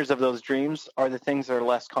 Engineers of those dreams are the things that are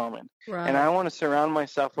less common. Right. And I want to surround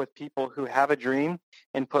myself with people who have a dream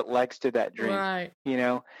and put legs to that dream. Right.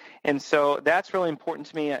 And so that's really important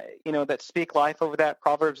to me, that speak life over that.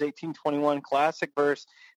 Proverbs 18:21, classic verse,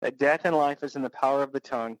 that death and life is in the power of the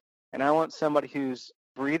tongue. And I want somebody who's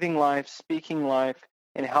breathing life, speaking life,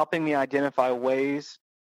 and helping me identify ways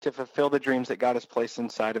to fulfill the dreams that God has placed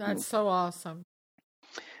inside of me. That's so awesome.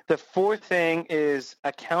 The fourth thing is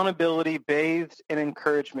accountability bathed in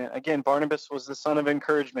encouragement. Again, Barnabas was the son of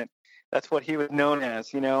encouragement. That's what he was known as.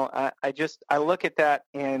 I look at that,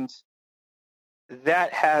 and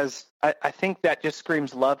that I think that just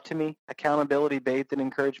screams love to me. Accountability bathed in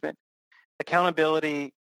encouragement.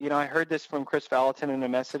 Accountability, I heard this from Chris Valentin in a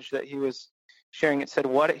message that he was sharing. It said,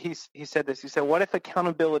 he said this, he said, what if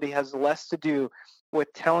accountability has less to do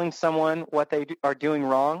with telling someone what they are doing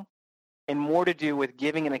wrong and more to do with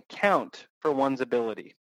giving an account for one's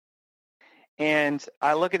ability? And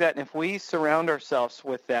I look at that, and if we surround ourselves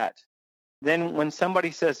with that, then when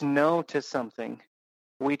somebody says no to something,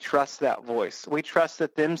 we trust that voice. We trust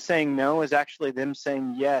that them saying no is actually them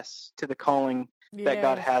saying yes to the calling that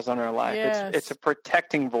God has on our life. Yes. It's a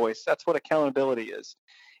protecting voice. That's what accountability is.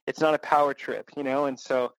 It's not a power trip, and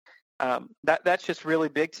so that's just really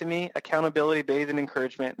big to me. Accountability bathed in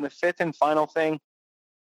encouragement. And the fifth and final thing,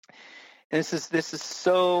 and this is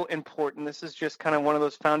so important. This is just kind of one of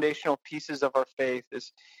those foundational pieces of our faith,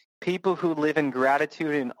 is people who live in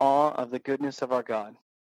gratitude and awe of the goodness of our God.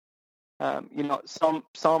 Psalm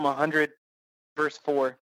 100, verse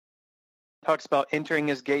 4 talks about entering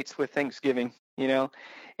his gates with thanksgiving,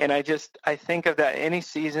 and I think of that, any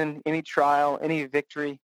season, any trial, any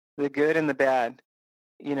victory, the good and the bad.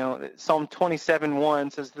 Psalm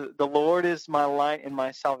 27:1 says, the Lord is my light and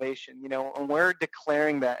my salvation, and we're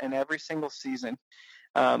declaring that in every single season.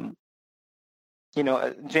 James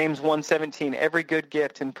 1:17, every good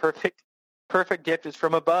gift and perfect gift is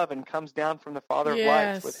from above and comes down from the Father of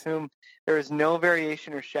lights, with whom there is no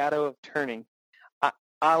variation or shadow of turning.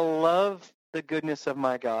 I love the goodness of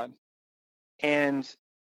my God, and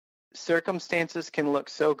circumstances can look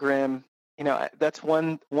so grim. That's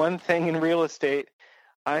one thing in real estate.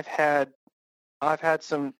 I've had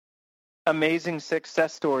some amazing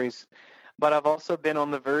success stories, but I've also been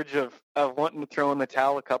on the verge of wanting to throw in the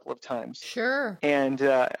towel a couple of times. Sure. And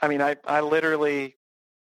I've literally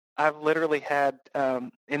had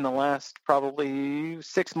in the last probably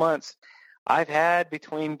 6 months, I've had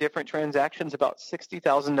between different transactions about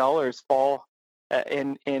 $60,000 fall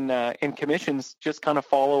in commissions, just kind of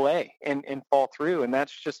fall away and fall through, and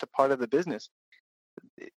that's just a part of the business.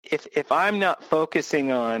 If I'm not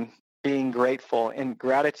focusing on being grateful and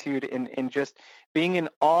gratitude and just being in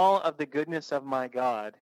awe of the goodness of my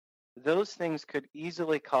God, those things could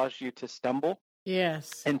easily cause you to stumble.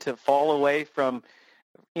 Yes. And to fall away from,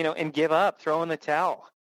 and give up, throw in the towel.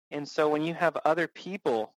 And so when you have other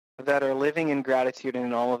people that are living in gratitude and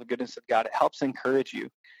in all of the goodness of God, it helps encourage you.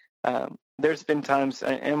 There's been times,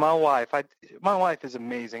 and my wife is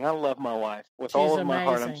amazing. I love my wife with all of my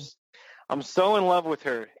heart. I'm so in love with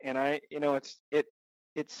her, and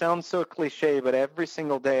it sounds so cliche, but every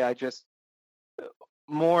single day I just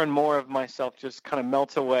more and more of myself just kind of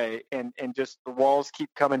melts away, and just the walls keep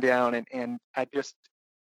coming down, and I just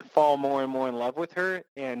fall more and more in love with her.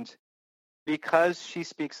 And because she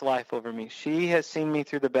speaks life over me, she has seen me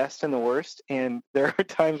through the best and the worst, and there are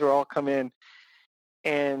times where I'll come in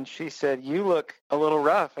and she said, "You look a little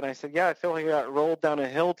rough." And I said, "Yeah, I feel like I got rolled down a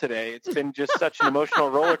hill today. It's been just such an emotional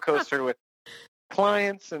roller coaster with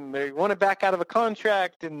clients, and they want to back out of a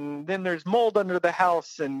contract, and then there's mold under the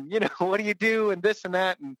house, and what do you do, and this and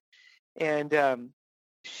that." And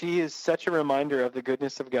she is such a reminder of the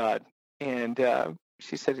goodness of God. And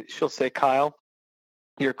she'll say, "Kyle,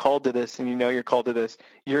 you're called to this, and you're called to this.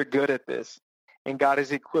 You're good at this, and God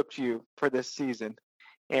has equipped you for this season.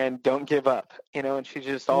 And don't give up," and she's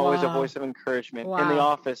just always a voice of encouragement. In the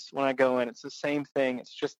office, when I go in, it's the same thing.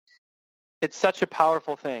 It's such a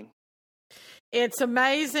powerful thing. It's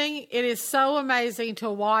amazing. It is so amazing to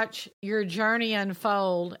watch your journey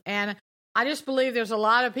unfold. And I just believe there's a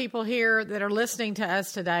lot of people here that are listening to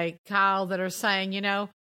us today, Kyle, that are saying,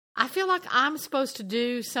 I feel like I'm supposed to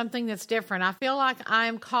do something that's different. I feel like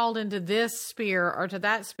I'm called into this sphere or to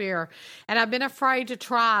that sphere, and I've been afraid to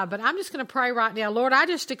try. But I'm just going to pray right now. Lord, I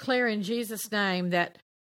just declare in Jesus' name that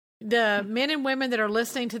the men and women that are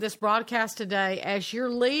listening to this broadcast today, as you're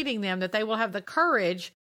leading them, that they will have the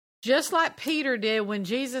courage, just like Peter did when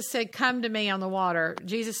Jesus said, "Come to me" on the water.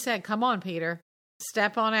 Jesus said, "Come on, Peter,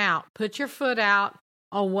 step on out. Put your foot out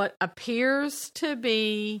on what appears to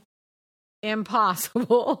be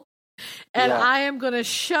impossible. And Yeah. I am going to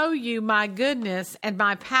show you my goodness and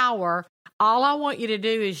my power. All I want you to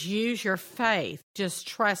do is use your faith. Just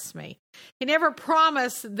trust me. He never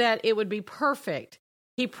promised that it would be perfect.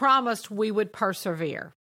 He promised we would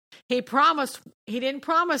persevere. He didn't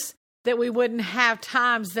promise that we wouldn't have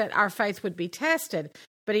times that our faith would be tested,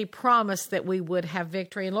 but he promised that we would have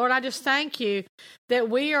victory. And Lord, I just thank you that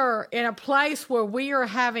we are in a place where we are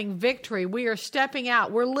having victory. We are stepping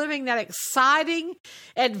out. We're living that exciting,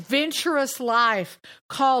 adventurous life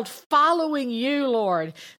called following you,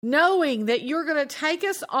 Lord, knowing that you're going to take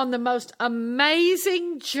us on the most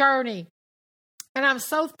amazing journey. And I'm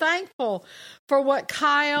so thankful for what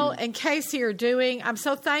Kyle and Casey are doing. I'm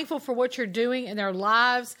so thankful for what you're doing in their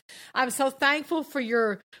lives. I'm so thankful for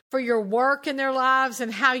your work in their lives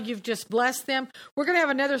and how you've just blessed them. We're going to have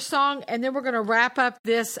another song, and then we're going to wrap up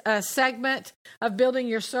this segment of Building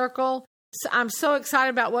Your Circle. So I'm so excited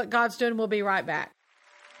about what God's doing. We'll be right back.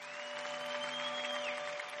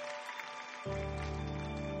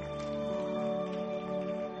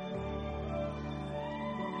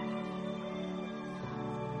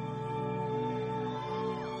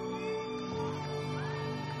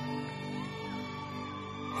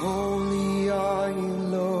 Holy are you,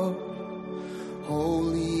 Lord,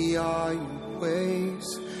 holy are your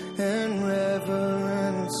ways, in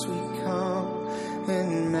reverence we come,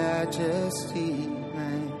 in majesty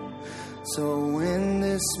reign. So in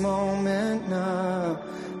this moment now,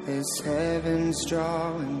 as heaven's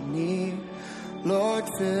drawing near, Lord,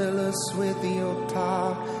 fill us with your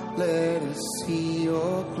power, let us see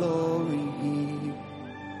your glory here.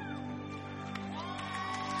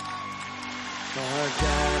 Our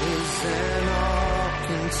God is an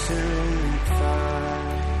all-consuming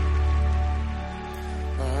fire.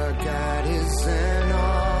 Our God is an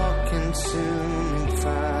all-consuming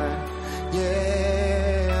fire.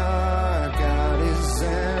 Yeah, our God is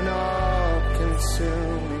an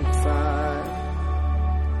all-consuming fire.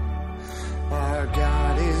 Our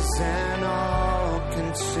God is an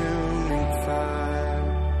all-consuming fire.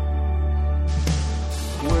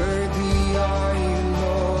 Worthy are you,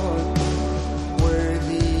 Lord,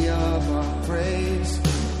 worthy of our praise.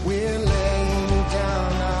 We're laying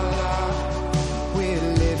down our life,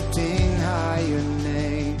 we're lifting high your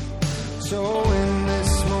name. So in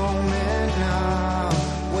this moment now,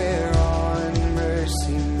 where all in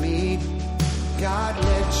mercy meet, God,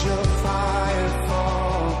 let your fire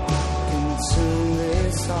fall, consume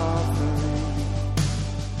this offering.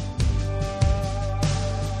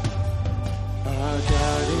 Our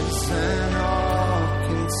God is an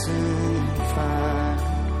all-consuming fire.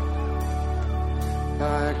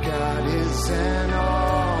 Our God is an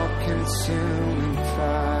all-consuming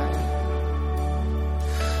fire.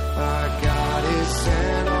 Our God is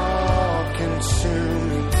an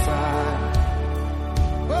all-consuming fire.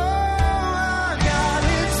 Oh, our God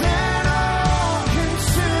is an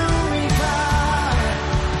all-consuming fire.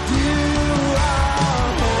 You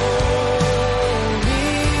are holy.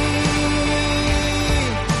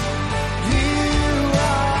 You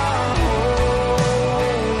are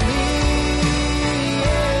holy.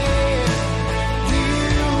 You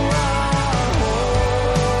are holy.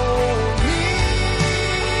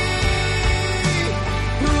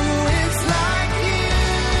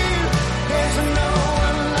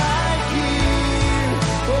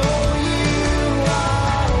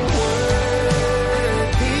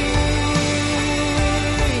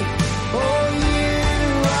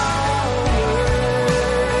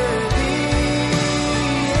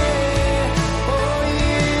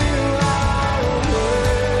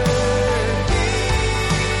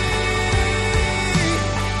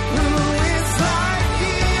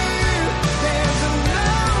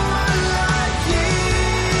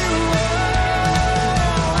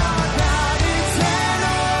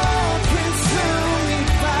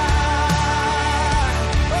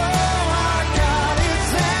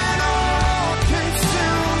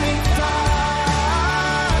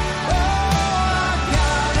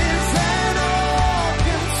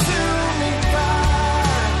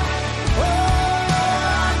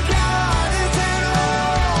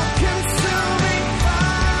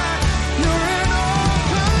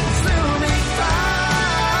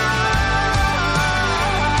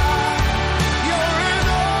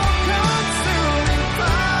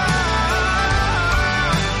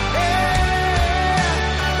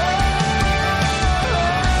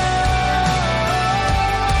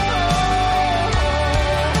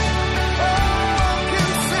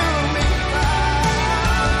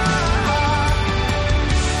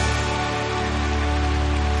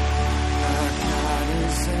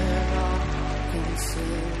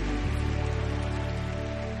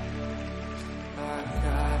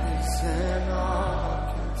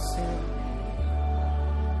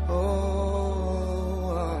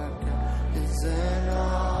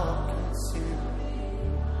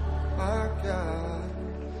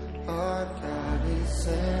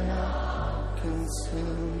 to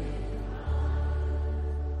you.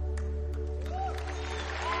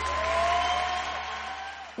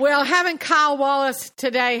 Well, having Kyle Wallace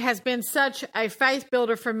today has been such a faith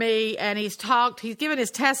builder for me, and he's given his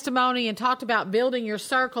testimony and talked about building your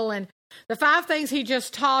circle. And the 5 things he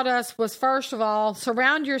just taught us was, first of all,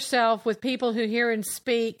 surround yourself with people who hear and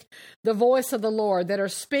speak the voice of the Lord, that are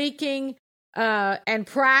speaking and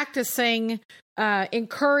practicing,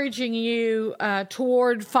 encouraging you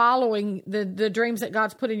toward following the dreams that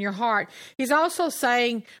God's put in your heart. He's also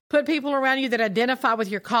saying, put people around you that identify with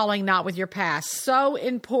your calling, not with your past. So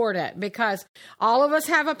important, because all of us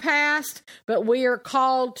have a past, but we are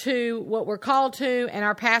called to what we're called to, and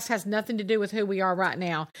our past has nothing to do with who we are right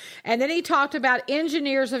now. And then he talked about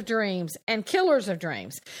engineers of dreams and killers of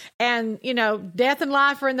dreams. And, death and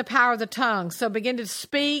life are in the power of the tongue. So begin to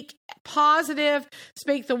speak positive,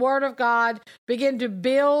 speak the word of God, begin to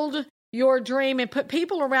build your dream and put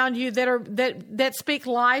people around you that speak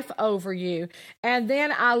life over you. And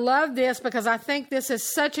then I love this because I think this is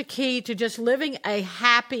such a key to just living a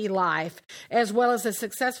happy life as well as a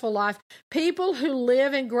successful life. People who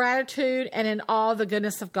live in gratitude and in awe of the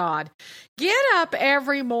goodness of God. Get up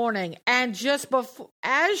every morning and just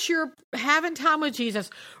as you're having time with Jesus,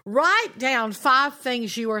 write down 5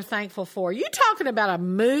 things you are thankful for. You talking about a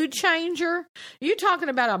mood changer? You talking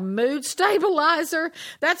about a mood stabilizer?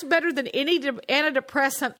 That's better than any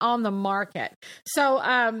antidepressant on the market. So,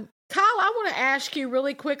 Kyle, I want to ask you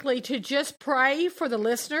really quickly to just pray for the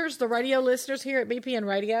listeners, the radio listeners here at BPN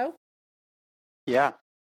Radio. Yeah,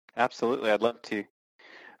 absolutely. I'd love to.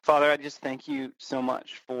 Father, I just thank you so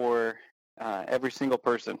much for every single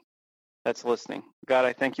person that's listening. God,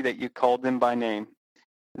 I thank you that you called them by name,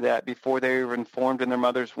 that before they were formed in their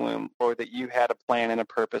mother's womb, or that you had a plan and a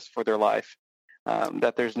purpose for their life,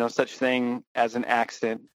 that there's no such thing as an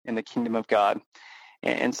accident in the kingdom of God.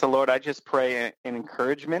 And so, Lord, I just pray an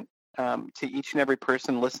encouragement to each and every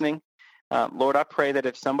person listening. Lord, I pray that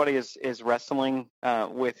if somebody is wrestling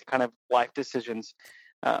with kind of life decisions,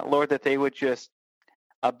 Lord, that they would just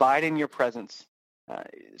abide in your presence.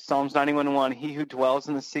 Psalms 91:1, he who dwells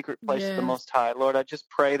in the secret place of the Most High. Lord, I just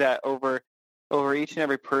pray that over each and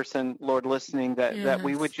every person, Lord, listening, that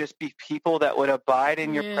we would just be people that would abide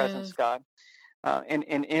in your presence, God. And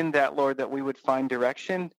in that, Lord, that we would find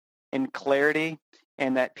direction and clarity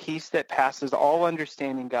and that peace that passes all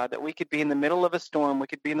understanding, God, that we could be in the middle of a storm. We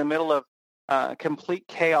could be in the middle of complete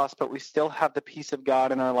chaos, but we still have the peace of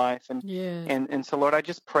God in our life. And so, Lord, I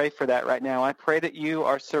just pray for that right now. I pray that you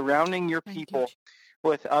are surrounding your people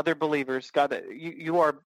with other believers, God, that you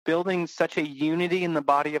are building such a unity in the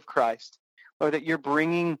body of Christ. Lord, that you're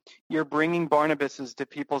bringing Barnabases to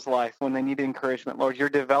people's life when they need encouragement. Lord, you're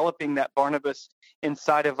developing that Barnabas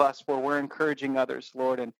inside of us where we're encouraging others,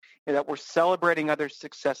 Lord, and that we're celebrating others'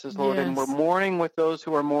 successes, Lord, and we're mourning with those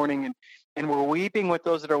who are mourning, and we're weeping with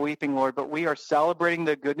those that are weeping, Lord, but we are celebrating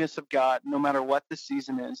the goodness of God no matter what the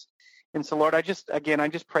season is. And so, Lord, I just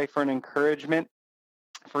pray for an encouragement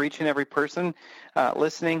for each and every person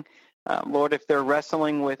listening. Lord, if they're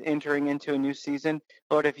wrestling with entering into a new season,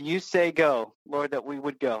 Lord, if you say go, Lord, that we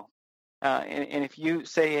would go. And if you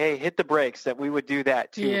say, hey, hit the brakes, that we would do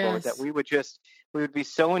that too, Lord, that we would be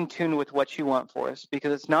so in tune with what you want for us,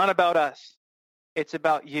 because it's not about us. It's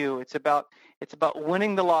about you. It's about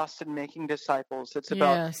winning the lost and making disciples. It's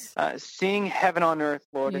about seeing heaven on earth,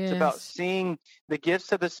 Lord. It's about seeing the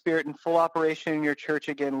gifts of the Spirit in full operation in your church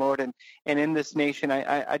again, Lord, and in this nation.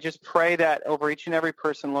 I just pray that over each and every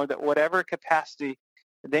person, Lord, that whatever capacity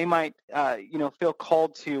they might feel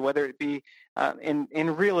called to, whether it be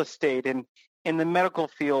in real estate and in the medical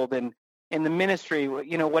field and in the ministry,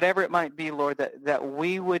 whatever it might be, Lord, that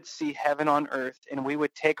we would see heaven on earth and we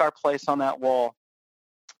would take our place on that wall.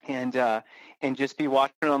 And just be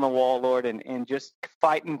watching on the wall, Lord, and just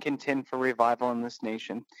fight and contend for revival in this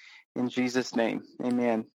nation. In Jesus' name,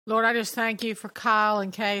 amen. Lord, I just thank you for Kyle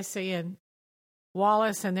and Casey and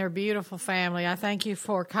Wallace and their beautiful family. I thank you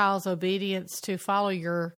for Kyle's obedience to follow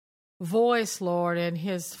your voice, Lord, and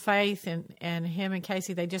his faith, and him and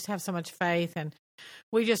Casey, they just have so much faith, and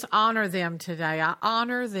we just honor them today. I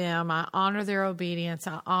honor them. I honor their obedience.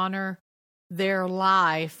 I honor their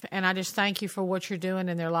life, and I just thank you for what you're doing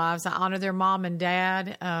in their lives. I honor their mom and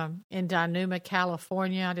dad in Dinuma,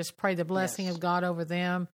 California. I just pray the blessing of God over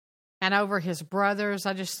them and over his brothers.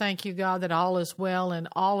 I just thank you, God, that all is well in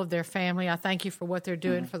all of their family. I thank you for what they're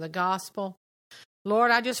doing for the gospel.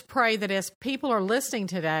 Lord, I just pray that as people are listening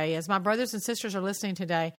today, as my brothers and sisters are listening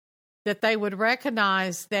today, that they would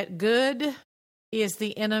recognize that good is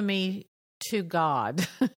the enemy to God,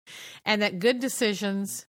 and that good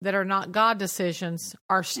decisions that are not God decisions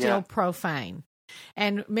are still profane.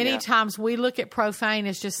 And many times we look at profane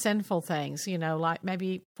as just sinful things, like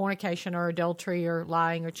maybe fornication or adultery or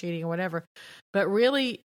lying or cheating or whatever. But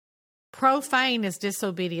really, profane is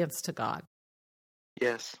disobedience to God.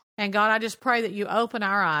 Yes. And God, I just pray that you open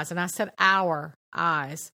our eyes, and I said our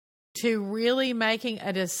eyes, to really making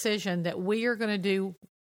a decision that we are going to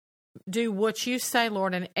do what you say,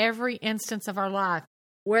 Lord, in every instance of our life,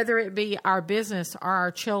 whether it be our business or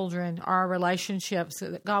our children or our relationships.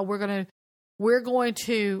 God, we're going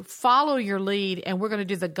to follow your lead, and we're going to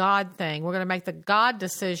do the God thing. We're going to make the God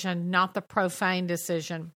decision, not the profane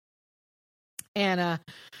decision. And I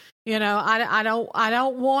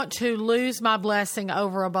don't want to lose my blessing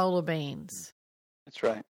over a bowl of beans. That's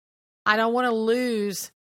right. I don't want to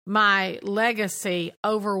lose my legacy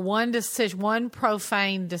over one decision, one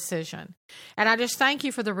profane decision. And I just thank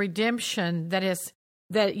you for the redemption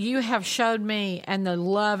that you have showed me, and the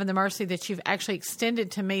love and the mercy that you've actually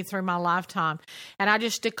extended to me through my lifetime. And I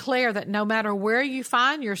just declare that no matter where you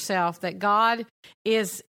find yourself, that God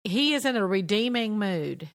He is in a redeeming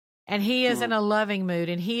mood, and He is in a loving mood,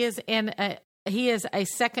 and He is a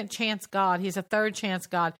second chance God. He's a third chance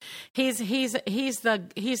God. He's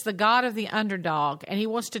the God of the underdog, and He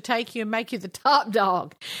wants to take you and make you the top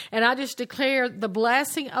dog. And I just declare the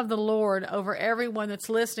blessing of the Lord over everyone that's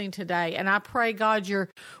listening today. And I pray, God, your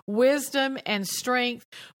wisdom and strength.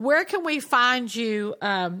 Where can we find you?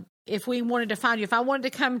 If we wanted to find you, if I wanted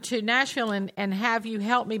to come to Nashville and have you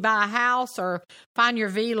help me buy a house or find your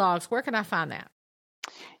vlogs, where can I find that?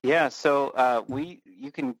 Yeah, so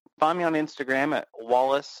you can find me on Instagram at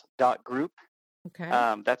wallace.group. Okay.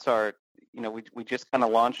 That's our, we just kind of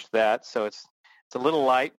launched that, so it's a little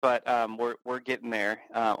light, but we're getting there.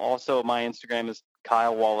 Also, my Instagram is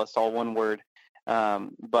Kyle Wallace, all one word.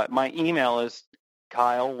 But my email is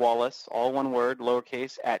Kyle Wallace, all one word,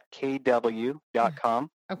 lowercase, at kw.com.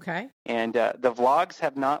 Okay. And the vlogs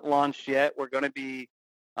have not launched yet. We're going to be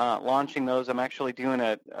launching those. I'm actually doing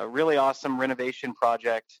a really awesome renovation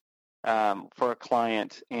project for a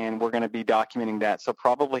client, and we're going to be documenting that. So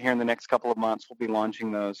probably here in the next couple of months, we'll be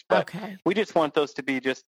launching those. But we just want those to be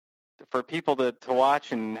just for people to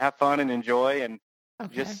watch and have fun and enjoy, and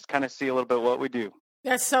just kind of see a little bit what we do.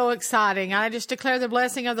 That's so exciting. I just declare the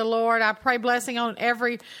blessing of the Lord. I pray blessing on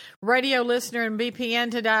every radio listener in BPN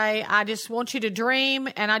today. I just want you to dream,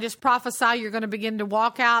 and I just prophesy you're going to begin to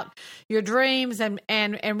walk out your dreams and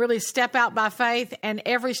really step out by faith. And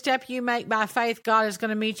every step you make by faith, God is going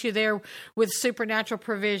to meet you there with supernatural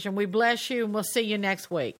provision. We bless you, and we'll see you next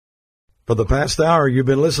week. For the past hour, you've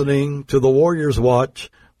been listening to the Warriors Watch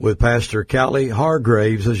with Pastor Callie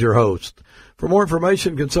Hargraves as your host. For more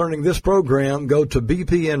information concerning this program, go to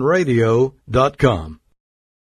bpnradio.com.